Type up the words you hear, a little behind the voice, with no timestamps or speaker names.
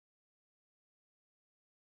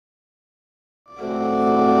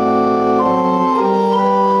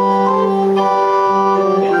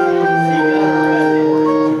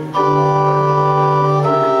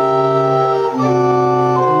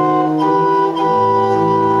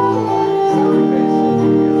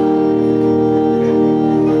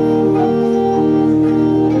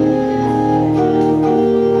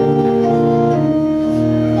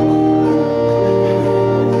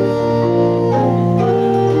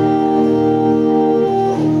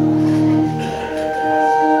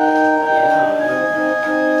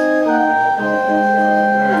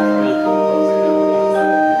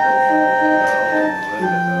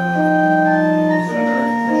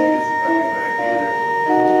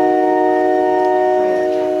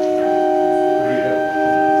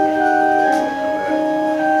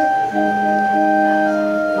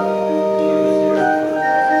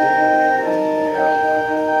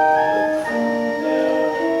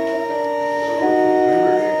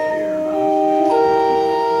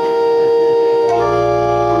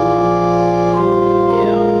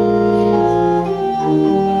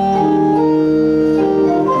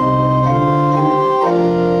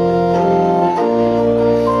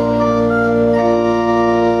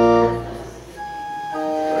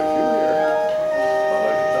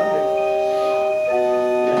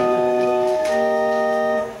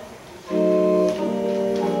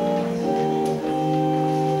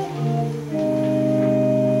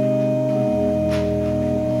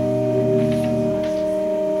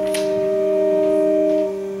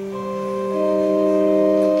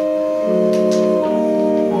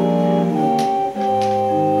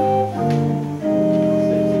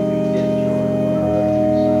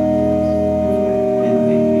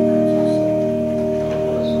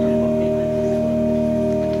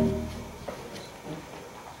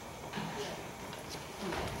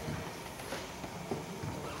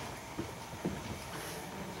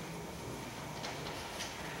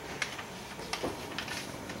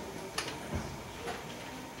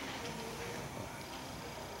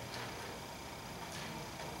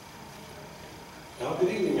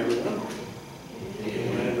Good evening, everyone.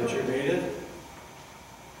 Glad that you made it.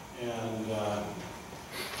 And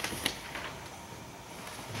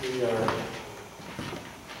we are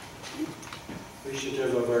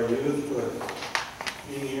appreciative of our youth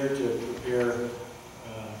for being here to prepare to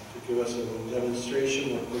give us a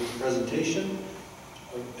demonstration or presentation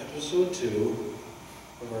of episode 2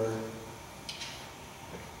 of our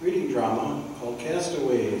reading drama called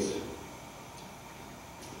Castaways.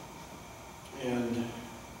 And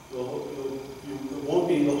it won't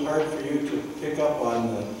be hard for you to pick up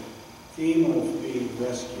on the theme of being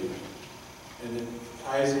rescued. And it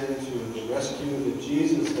ties into the rescue that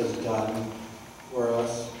Jesus has done for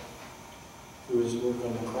us through his work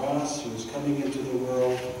on the cross, through his coming into the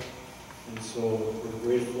world. And so we're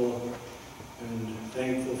grateful and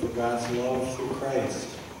thankful for God's love through Christ.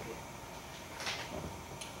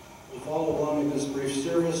 We'll follow along in this brief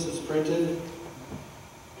service that's printed.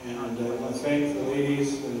 And I want to thank the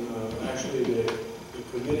ladies and actually the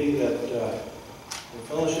committee the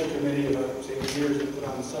fellowship committee of St. Peter's that put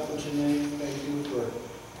on the supper tonight. Thank you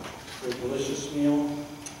for a delicious meal.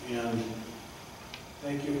 And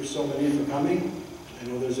thank you for so many for coming. I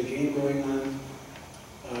know there's a game going on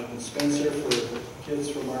in Spencer for kids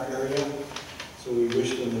from our area, so we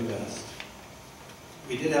wish them the best.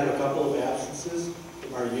 We did have a couple of absences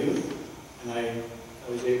from our youth, and I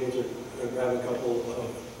was able to grab a couple of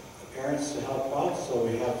parents to help out, so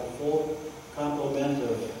we have a full complement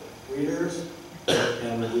of readers,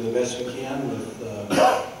 and we'll do the best we can with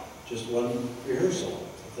just one rehearsal.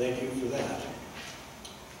 So thank you for that.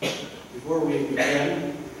 Before we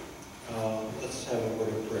begin, let's have a word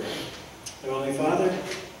of prayer. Heavenly Father,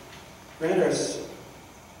 grant us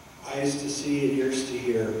eyes to see and ears to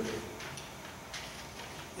hear,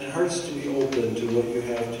 and hearts to be open to what you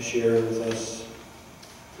have to share with us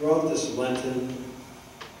throughout this Lenten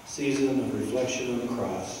season of reflection on the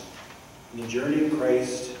cross and the journey of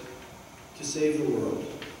Christ to save the world,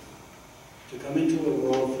 to come into a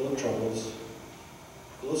world full of troubles,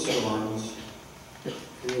 full of storms,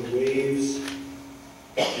 full of waves,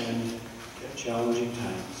 and challenging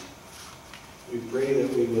times. We pray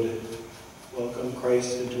that we would welcome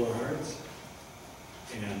Christ into our hearts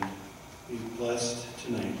and be blessed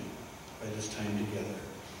tonight by this time together.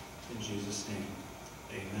 In Jesus' name,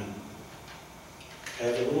 amen. I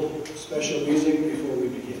have a little special music before we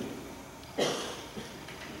begin.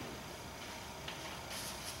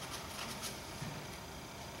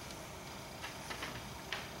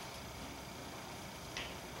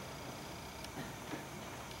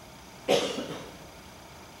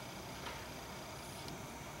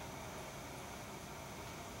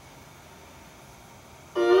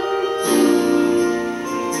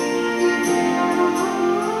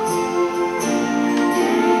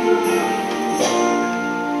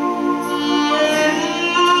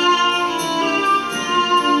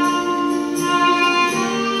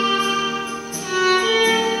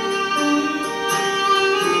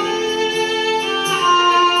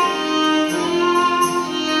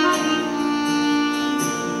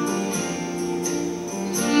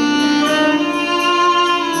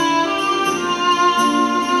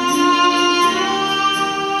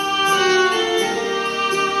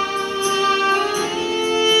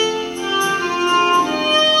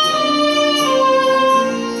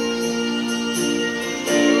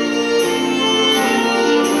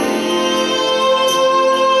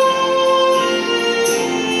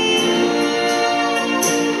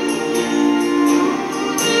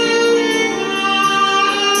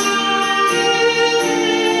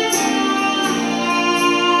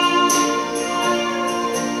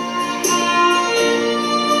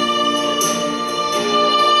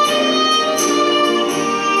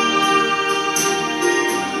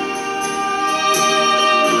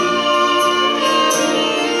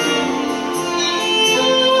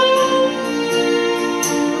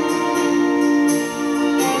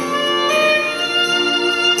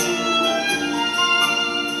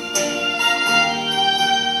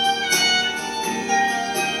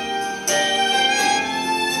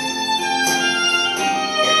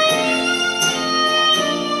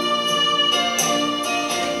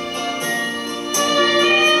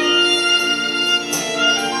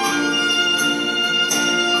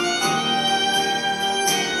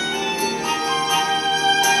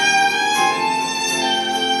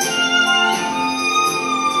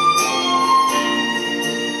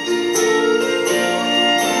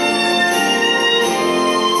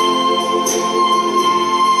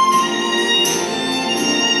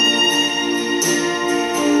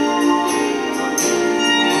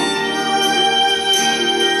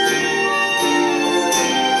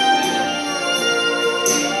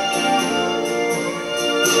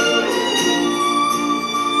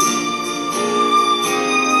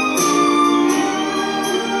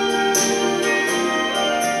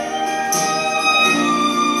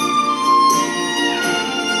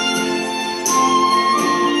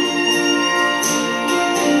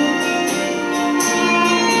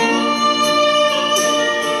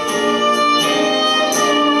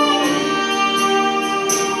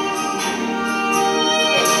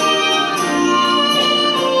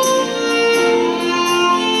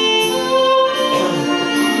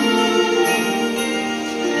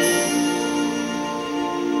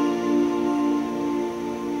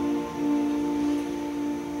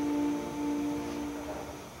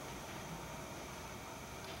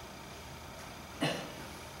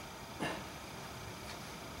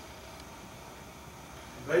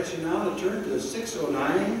 invite you now to turn to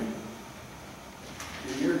 609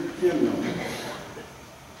 in your hymnal,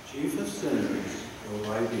 Chief of Sinners,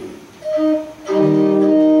 O I Be.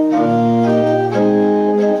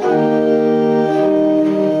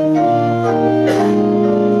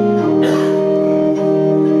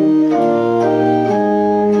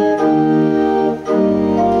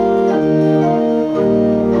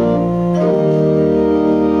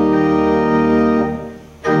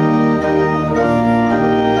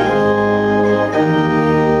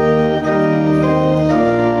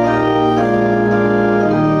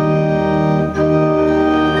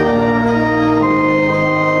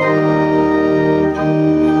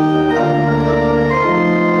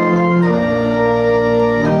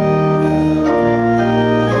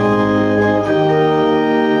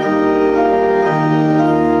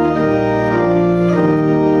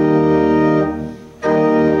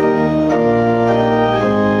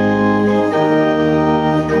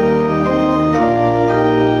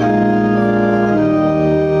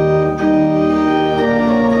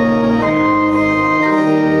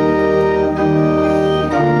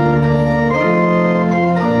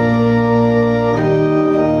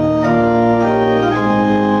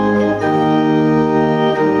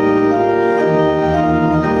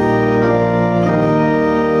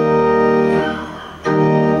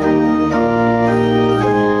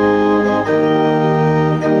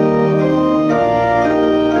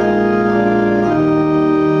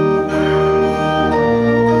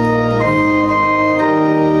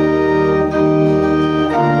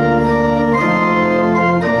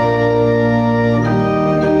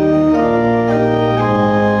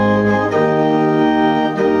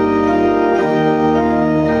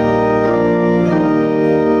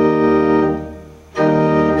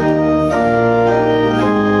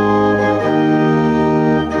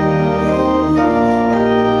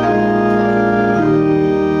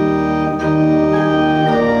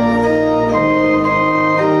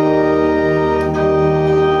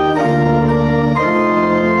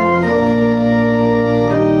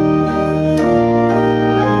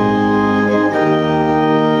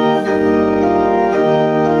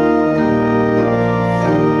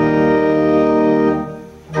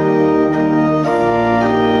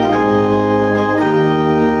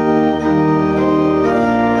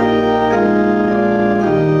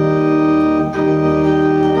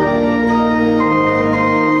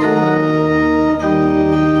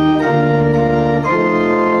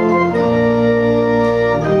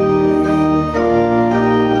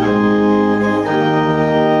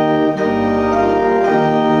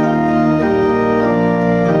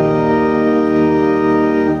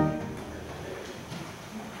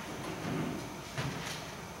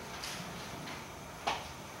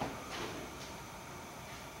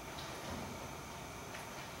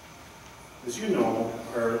 As you know,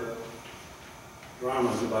 our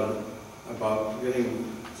drama is about getting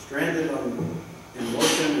stranded in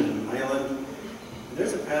ocean and an island. And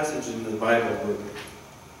there's a passage in the Bible where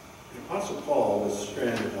the Apostle Paul was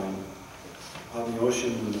stranded out in the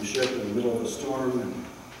ocean in a ship in the middle of a storm, and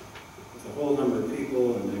with a whole number of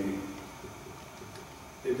people, and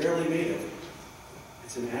they barely made it.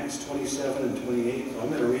 It's in Acts 27 and 28, so I'm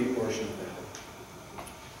going to read a portion of that.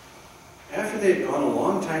 After they had gone a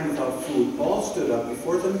long time without food, Paul stood up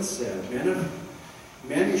before them and said,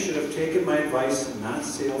 Men, you should have taken my advice and not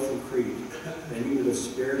sailed from Crete. Then you would have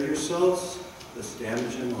spared yourselves this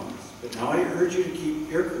damage and loss. But now I urge you to keep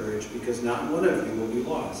your courage, because not one of you will be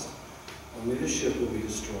lost. Only the ship will be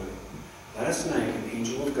destroyed. Last night, an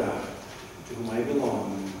angel of God, to whom I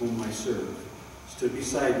belong and whom I serve, stood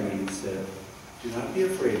beside me and said, Do not be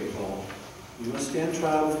afraid, Paul. You must stand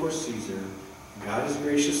trial before Caesar. God has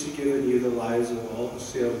graciously given you the lives of all who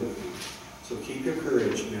sailed with you. So keep your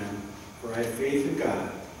courage, men, for I have faith in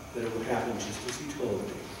God that it will happen just as he told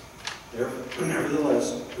me.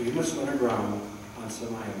 Nevertheless, we must run aground on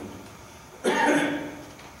some island.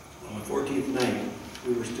 On the 14th night,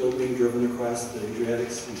 we were still being driven across the Adriatic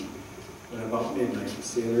Sea, when about midnight the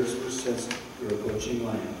sailors were sensed through approaching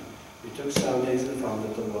land. They took soundings and found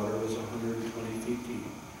that the water was 120 feet deep.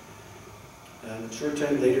 A short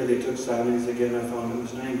time later, they took soundings again and found it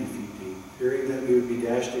was 90 feet deep. Fearing that we would be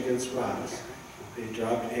dashed against rocks, they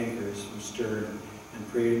dropped anchors from stern and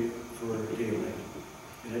prayed for daylight.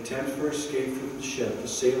 In an attempt for escape from the ship, the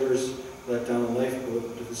sailors let down a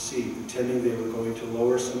lifeboat to the sea, pretending they were going to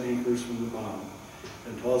lower some anchors from the bottom.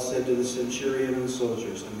 And Paul said to the centurion and the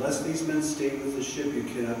soldiers, Unless these men stay with the ship, you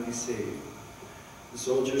cannot be saved. The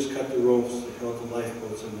soldiers cut the ropes that held the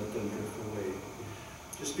lifeboats and let them drift away.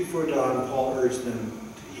 Just before dawn, Paul urged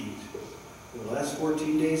them to eat. For the last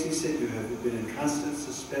 14 days, he said, you have been in constant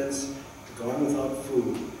suspense, gone without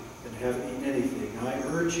food and haven't eaten anything. Now I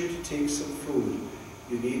urge you to take some food.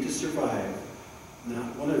 You need to survive.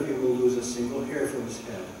 Not one of you will lose a single hair from his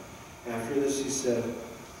head." After this,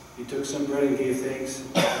 he took some bread and gave thanks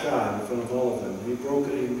to God in front of all of them. He broke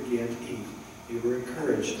it and began to eat. They were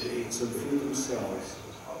encouraged to eat some food themselves.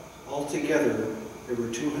 Altogether, there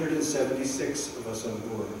were 276 of us on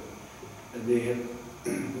board. And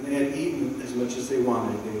when they had eaten as much as they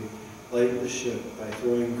wanted, they lightened the ship by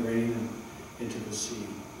throwing grain into the sea.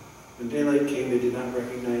 When daylight came, they did not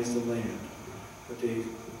recognize the land, but they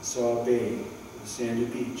saw a bay with a sandy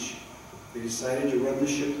beach. They decided to run the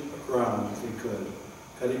ship aground if they could.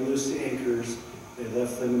 Cutting loose the anchors, they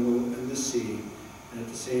left them in the sea, and at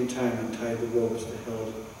the same time untied the ropes that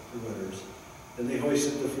held the rudders. Then they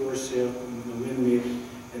hoisted the foresail, and the wind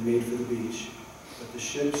made for the beach. But the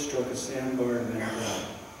ship struck a sandbar and ran down.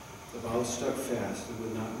 The bow stuck fast and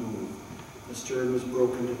would not move. The stern was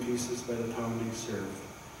broken to pieces by the pounding surf.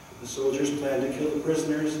 The soldiers planned to kill the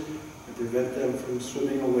prisoners and prevent them from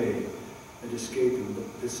swimming away and escaping,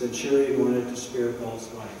 but the centurion wanted to spare Paul's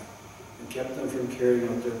life and kept them from carrying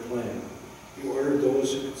out their plan. He ordered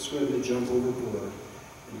those who could swim to jump overboard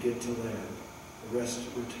and get to land. The rest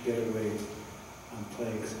were to get away on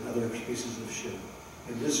planks and other pieces of ship.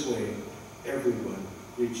 In this way, everyone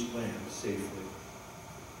reached land safely.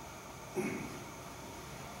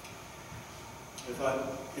 I thought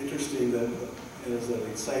interesting that it is an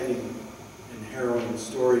exciting and harrowing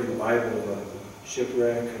story in the Bible of a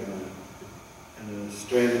shipwreck and a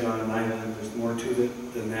stranded on an island. There's more to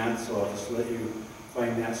it than that, so I'll just let you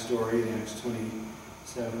find that story in Acts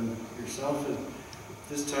 27 yourself. And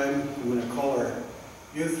this time I'm going to call our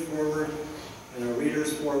youth forward and our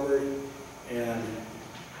readers forward, and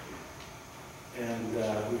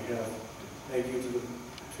we have thank you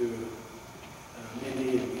to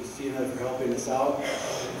Mindy and Christina for helping us out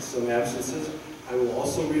in some absences. I will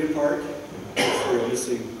also read a part, because we're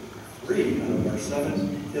missing 3 out of our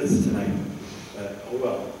 7 kids tonight. Oh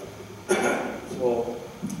well. So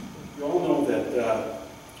you all know that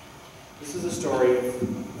this is a story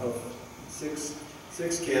of six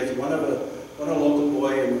kids. One a local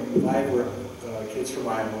boy and 5 were kids from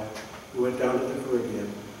Iowa who went down to the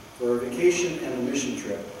Caribbean for a vacation and a mission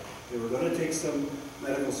trip. They were going to take some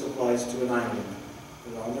medical supplies to an island,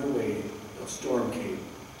 but on their way, a storm came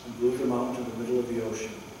and blew them out into the middle of the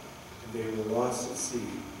ocean, and they were lost at sea.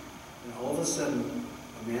 And all of a sudden,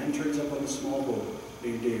 a man turns up on a small boat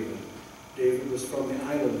named David. David was from the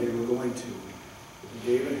island they were going to, and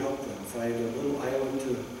David helped them find a little island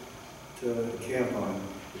to camp on,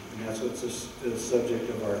 and that's what's the subject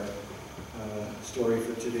of our story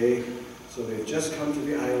for today. So they've just come to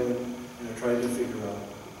the island and are trying to figure out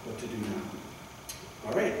what to do now.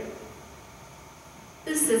 All right.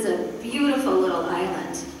 This is a beautiful little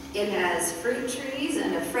island. It has fruit trees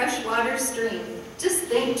and a freshwater stream. Just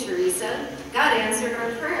think, Teresa, God answered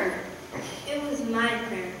our prayer. It was my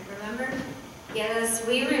prayer, remember? Yes,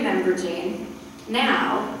 we remember, Jane.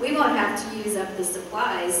 Now, we won't have to use up the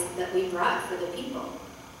supplies that we brought for the people.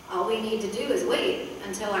 All we need to do is wait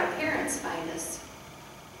until our parents find us.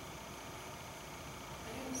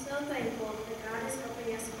 I am so thankful that God is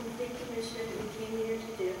helping us complete the mission we came here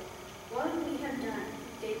to do. What would we have done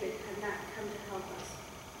if David had not come to help us?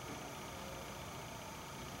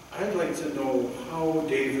 I'd like to know how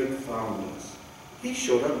David found us. He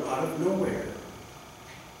showed up out of nowhere.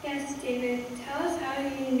 Yes, David, tell us how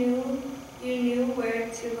you knew where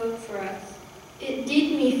to look for us. It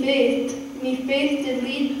did me faith. Me faith did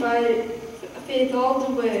lead by faith all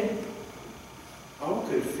the way. How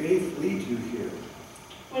could faith lead you here?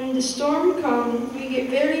 When the storm comes, we get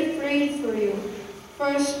very afraid for you.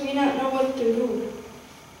 First, we not know what to do.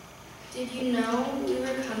 Did you know we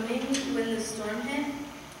were coming when the storm hit?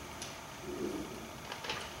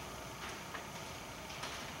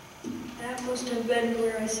 That must have been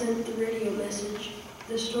where I sent the radio message.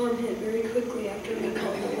 The storm hit very quickly after we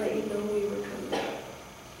called to let you know we were coming.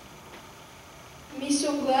 Me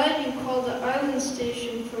so glad you called the island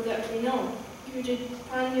station for that we know. You did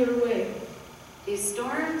find your way. Do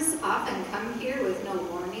storms often come here with no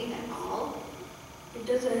warning at all? It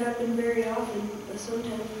doesn't happen very often, but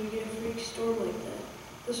sometimes we get a freak storm like that.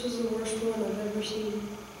 This was the worst one I've ever seen.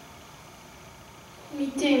 Me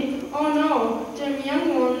think, oh no, them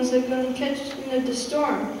young ones are gonna catch into the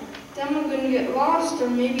storm. Them are gonna get lost or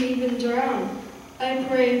maybe even drown. I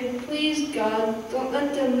pray, please God, don't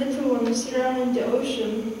let them little ones drown in the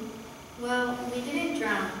ocean. Well, we didn't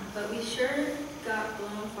drown, but we sure got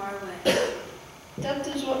blown far away. That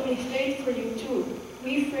is what we prayed for you too.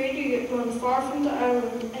 We afraid you get blown far from the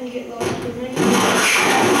island and get lost for many years.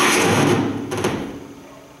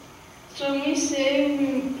 So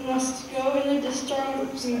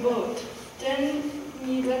me boat. Then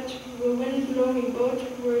me let the wind blow me boat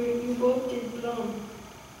where you both did blown.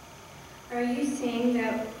 Are you saying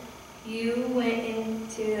that you went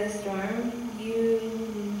into the storm?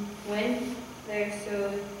 You went there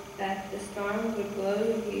so that the storm would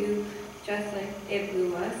blow you just like it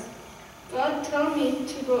blew us? God told me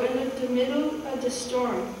to go in the middle of the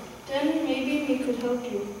storm. Then maybe we could help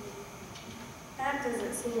you. That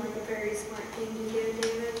doesn't seem like a very smart thing to do,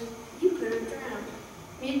 David. You could have drowned.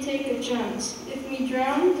 Me take a chance. If me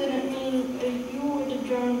drown, then it mean you would have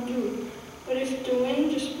drowned too. But if the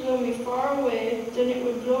wind just blow me far away, then it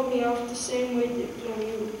would blow me off the same way it blow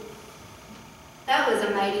you. That was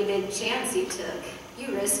a mighty big chance you took.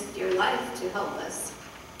 You risked your life to help us.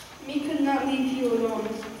 Me could not leave you alone.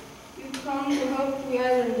 You come to help the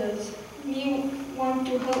islanders. Me want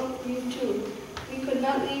to help you too. We could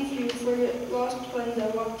not leave you for your lost friend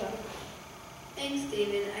Awata. Thanks,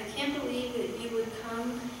 David. I can't believe that you would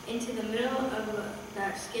come into the middle of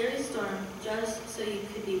that scary storm just so you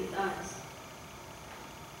could be with us.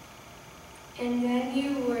 And then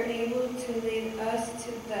you were able to lead us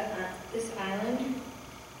to this island?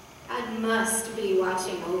 God must be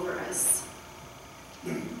watching over us.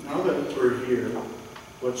 Now that we're here,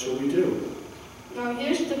 what shall we do? Now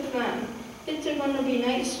here's the plan. It's gonna be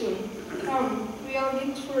night soon. Come, we all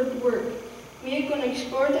get to work. Me gonna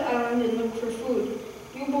explore the island and look for food.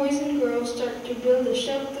 You boys and girls start to build a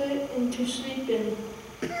shelter and to sleep in.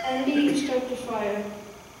 Andy, you start the fire.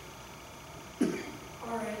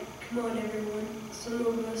 Alright, come on everyone. Some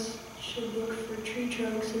of us should look for tree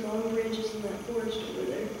trunks and long branches in that forest over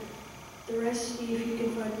there. The rest see if you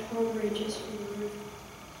can find palm branches for the roof.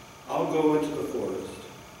 I'll go into the forest.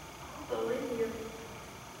 I'll go with you.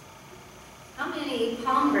 How many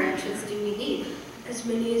palm branches do we need? As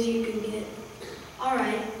many as you can get. All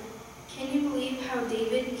right. Can you believe how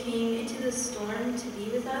David came into the storm to be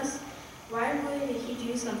with us? Why would he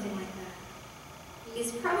do something like that?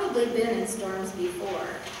 He's probably been in storms before.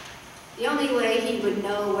 The only way he would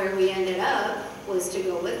know where we ended up was to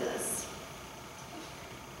go with us.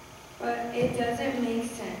 But it doesn't make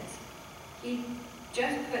sense. He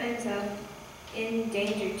just put himself in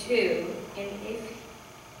danger too, and if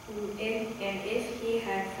he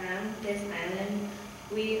had found this island,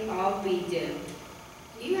 we'd all be doomed.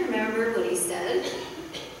 Do you remember what he said?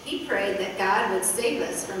 He prayed that God would save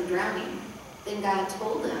us from drowning. Then God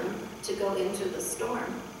told him to go into the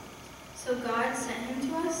storm. So God sent him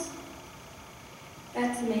to us?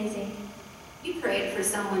 That's amazing. You prayed for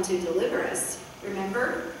someone to deliver us,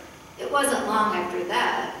 remember? It wasn't long after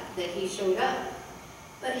that he showed up.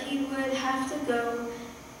 But he would have to go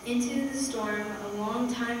into the storm a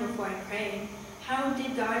long time before I prayed. How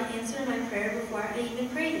did God answer my prayer before I even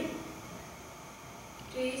prayed it?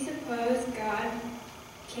 Do you suppose God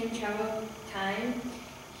can travel time?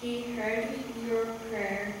 He heard your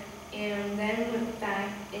prayer and then went back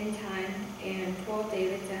in time and told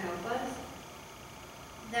David to help us?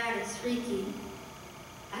 That is freaky.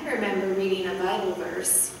 I remember reading a Bible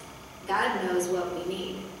verse. God knows what we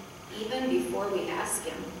need, even before we ask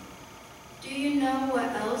him. Do you know what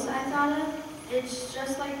else I thought of? It's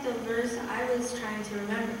just like the verse I was trying to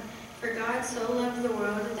remember. For God so loved the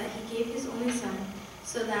world that he gave his only Son,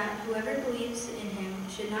 so that whoever believes in him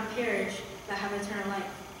should not perish, but have eternal life.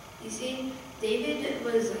 You see, David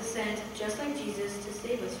was sent just like Jesus to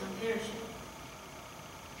save us from perishing.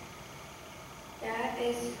 That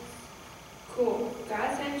is cool.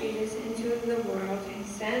 God sent Jesus into the world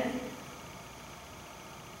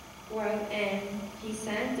and he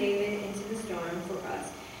sent David into the storm for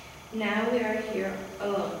us. Now we are here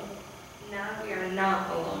alone. Now we are not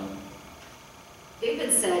alone.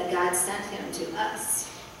 David said God sent him to us.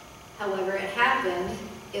 However it happened,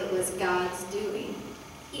 it was God's doing.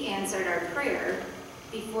 He answered our prayer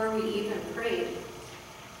before we even prayed.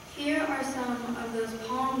 Here are some of those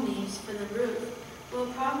palm leaves for the roof.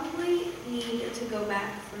 We'll probably need to go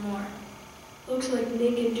back for more. Looks like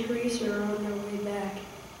Nick and Teresa are on their way back.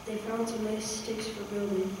 They found some nice sticks for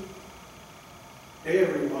building. Hey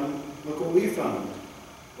everyone, look what we found.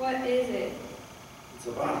 What is it? It's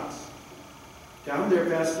a box. Down there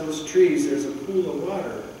past those trees, there's a pool of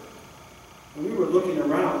water. When we were looking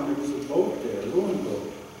around, there was a boat there, a rowing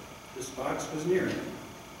boat. This box was near it.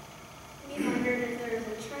 We wondered if there was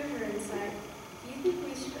a treasure inside. Do you think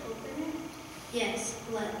we should open it? Yes,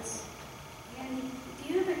 let's. Andy,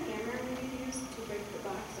 do you have a hammer we could use to break the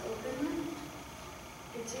box open?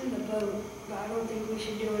 It's in the boat, but I don't think we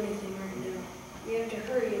should do anything right now. We have to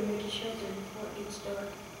hurry and make a shelter before it gets dark.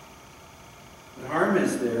 The harm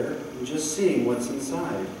is there in just seeing what's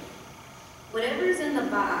inside. Whatever's in the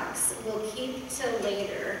box we'll keep till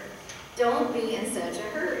later. Don't be in such a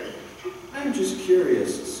hurry. I'm just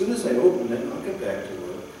curious. As soon as I open it, I'll get back to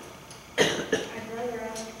work. I'd rather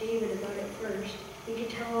ask David about it first. He can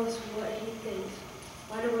tell us what he thinks.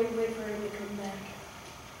 Why don't we wait for him to come back?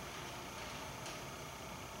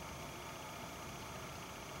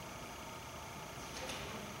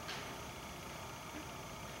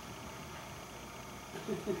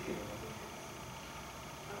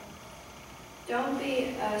 Don't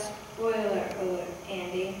be a spoiler alert,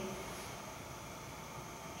 Andy.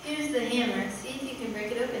 Here's the hammer. See if you can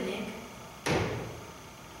break it open, Nick.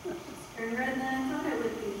 Stronger than I thought it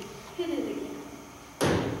would be. Hit it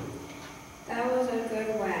again. That was a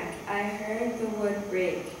good whack. I heard the wood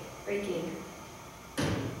breaking.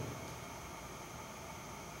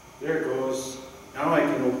 There it goes. Now I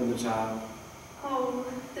can open the top. Oh,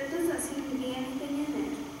 there doesn't seem to be anything in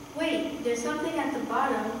it. Wait, there's something at the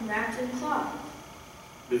bottom wrapped in cloth.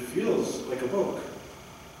 It feels like a book.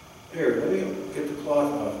 Here, let me get the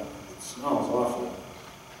cloth off. It smells awful.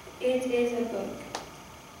 It is a book.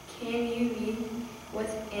 Can you read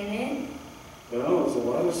what's in it? Well, it's a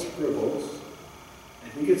lot of scribbles. I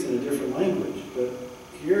think it's in a different language, but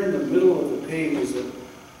here in the middle of the page is a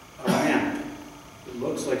map. It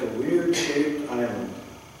looks like a weird-shaped island.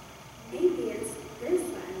 Maybe it's this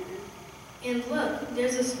island. And look,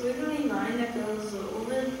 there's a squiggly line that goes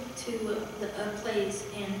over to a place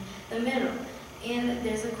in the middle. And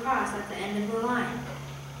there's a cross at the end of the line.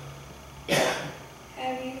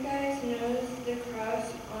 Have you guys noticed the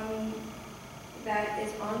cross that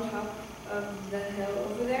is on top of the hill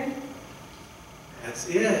over there? That's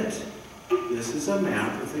it. This is a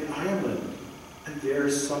map of the island. And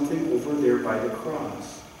there's something over there by the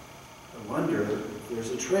cross. I wonder if there's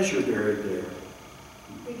a treasure buried there.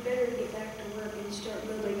 We'd better get back to work and start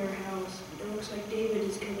building our house. It looks like David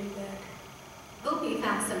is coming back. Hope you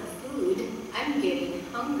found some food. I'm getting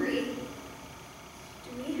hungry.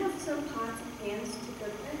 Do we have some pots and pans to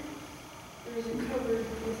cook with? There's a cupboard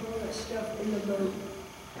with all that stuff in the boat.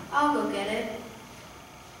 I'll go get it.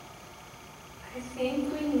 I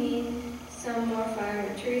think we need some more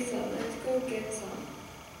fire, Teresa. Let's go get some.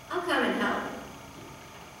 I'll come and help.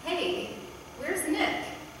 Hey, where's Nick?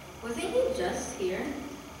 Wasn't he just here?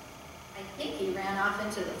 I think he ran off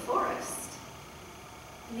into the forest.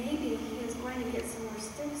 Maybe he was going to get some more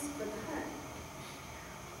sticks for the hut.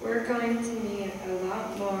 We're going to need a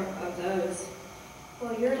lot more of those.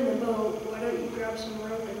 While you're in the boat, why don't you grab some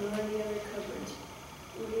rope and one of the other cupboards?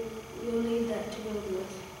 You'll need that to build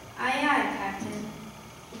with. Aye, aye, Captain.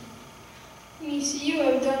 We see you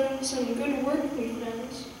have done some good work, my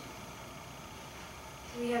friends.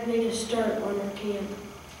 We have made a start on our camp.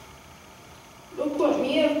 Look what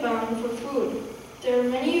we have found for food. There are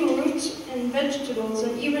many roots and vegetables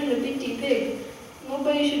and even a bitty pig.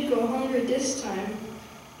 Nobody should go hungry this time.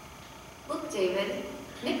 Look, David,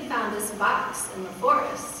 Nick found this box in the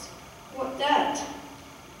forest. What that?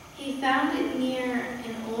 He found it near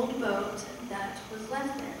an old boat that was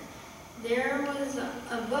left there. There was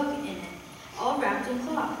a book in it, all wrapped in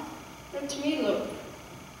cloth. Let me look.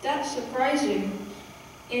 That's surprising.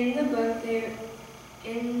 In the book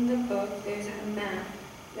there's a map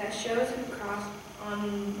that shows a cross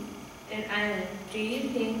on an island. Do you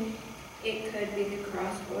think it could be the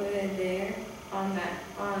cross over there on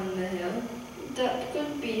the hill? That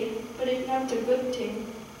could be, but it's not a good thing.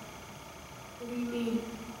 What do you mean?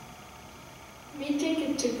 Me think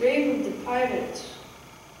it's a grave of the pirates.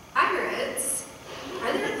 Pirates?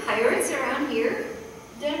 Are there pirates around here?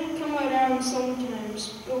 Them come around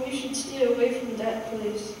sometimes, but we should stay away from that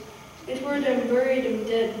place. It's where them buried them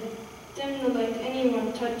dead. Them not let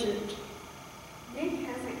anyone touch it. Nick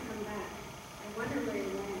hasn't come back. I wonder where he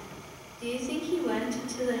went. Do you think he went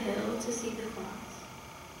to the hill to see the cross?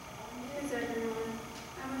 Is everyone?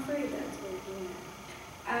 I'm afraid that's where he went.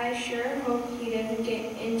 I sure hope he doesn't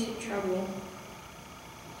get into trouble.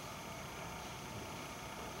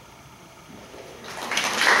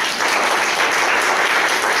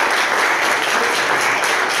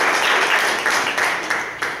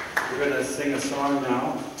 We're going to sing a song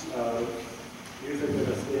now. Youth are going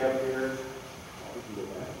to stay up here. We can go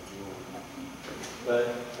back if you want. But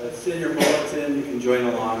it's in your bulletin. You can join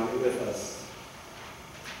along with us.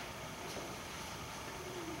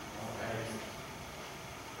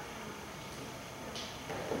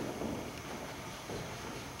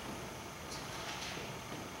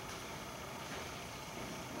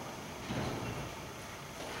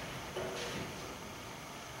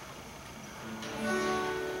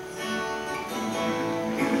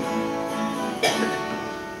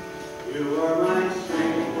 You are my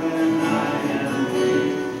strength when I am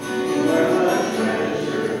weak. You are the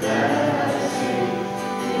treasure that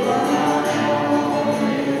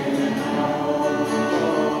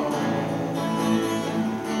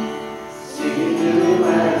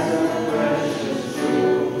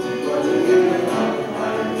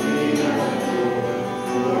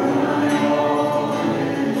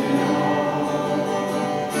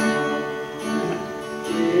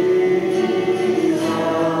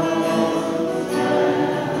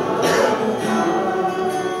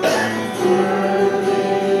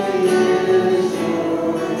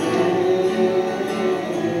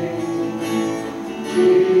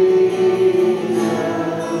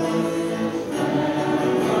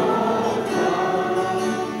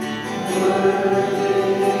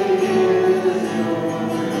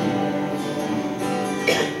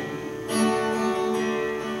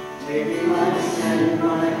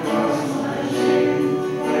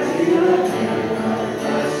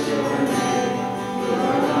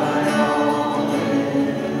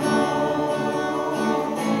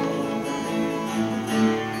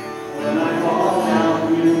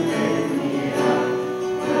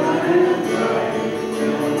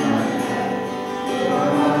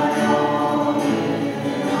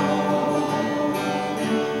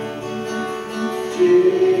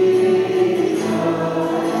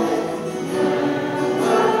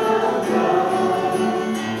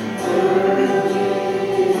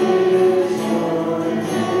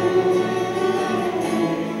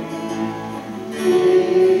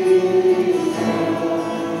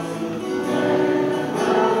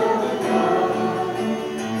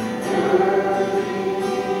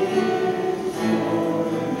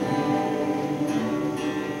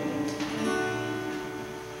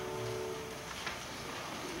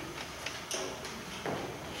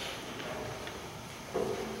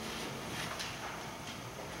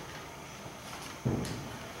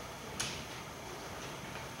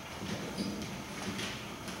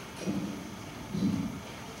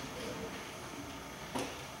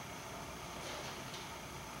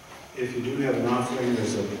If you do have an offering,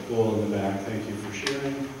 there's a bowl in the back. Thank you for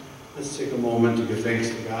sharing. Let's take a moment to give thanks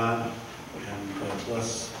to God and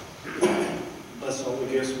bless all the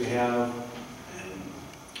gifts we have and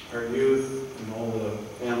our youth and all the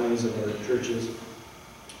families of our churches.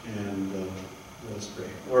 And let us pray.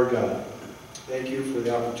 Lord God, thank you for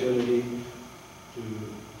the opportunity to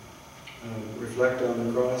reflect on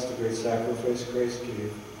the cross, the great sacrifice Christ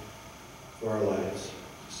gave for our lives,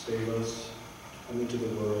 to save us, to come into the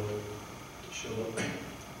world, to show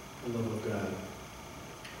the love of God.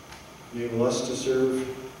 Enable us to serve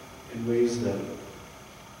in ways that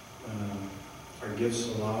our gifts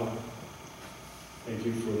allow. Thank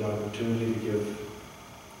you for the opportunity to give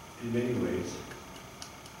in many ways.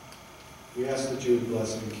 We ask that you would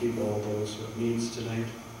bless and keep all those who have needs tonight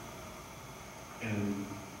and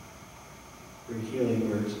bring healing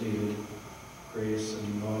where it's needed, grace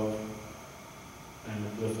and love, and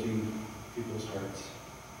uplifting people's hearts.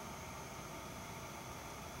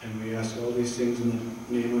 And we ask all these things in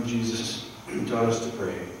the name of Jesus, who taught us to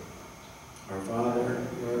pray. Our Father,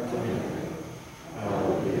 who art in heaven,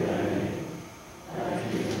 hallowed be thy name. Thy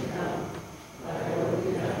kingdom come, thy will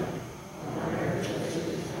be done, on earth as it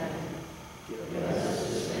is in heaven. Give us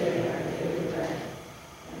this day our daily bread,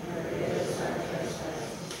 and forgive us our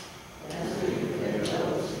trespasses, as we forgive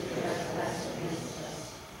those who trespass against us.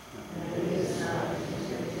 And lead us not into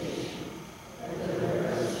temptation, but deliver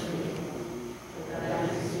us from evil. For thine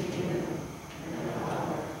is the kingdom, and the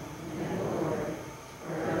power, and the glory,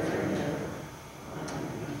 forever and ever.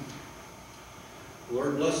 Amen. The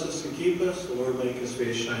Lord bless us and keep us. The Lord make his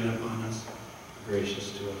face shine upon us,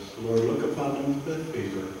 gracious to us. The Lord look upon us with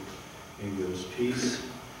favor, and give us peace.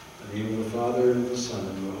 In the name of the Father, and of the Son, and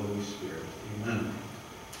of the Holy Spirit. Amen.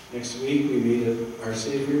 Next week we meet at our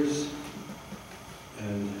Savior's,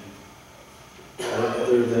 and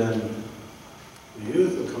other than the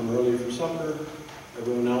youth will come early for supper,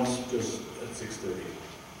 everyone else just at 6:30.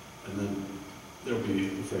 And then there'll be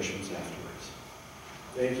refreshments afterwards.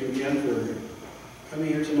 Thank you again for coming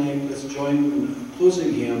here tonight. Let's join in the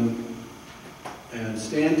closing hymn and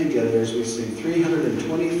stand together as we sing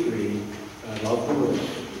 323, I Love the Lord.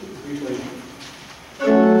 323.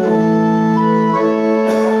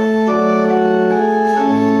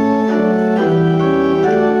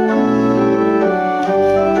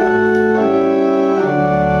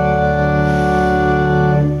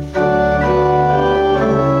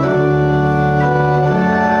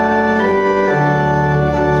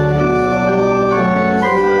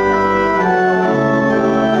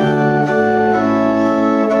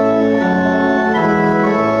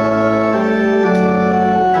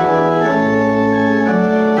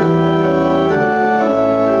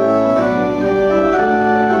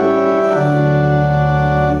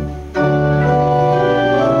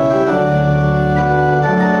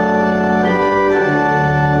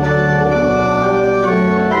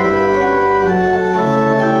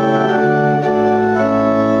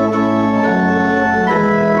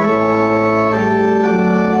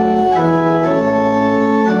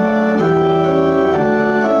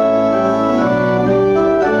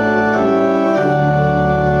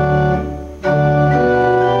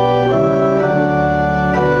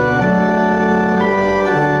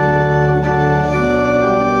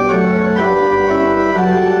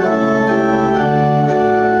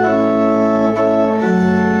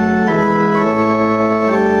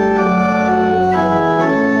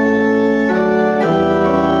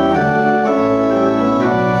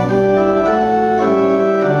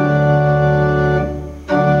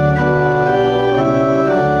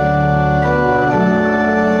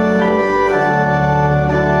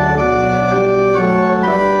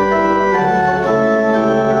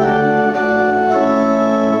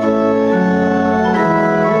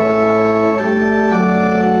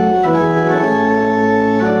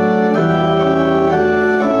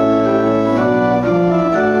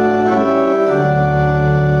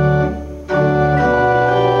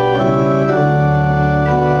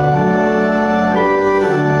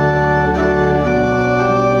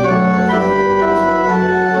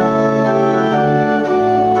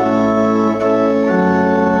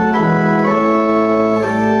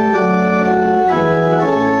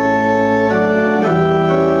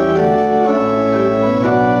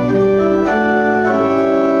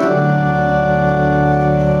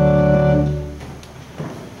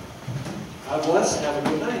 us have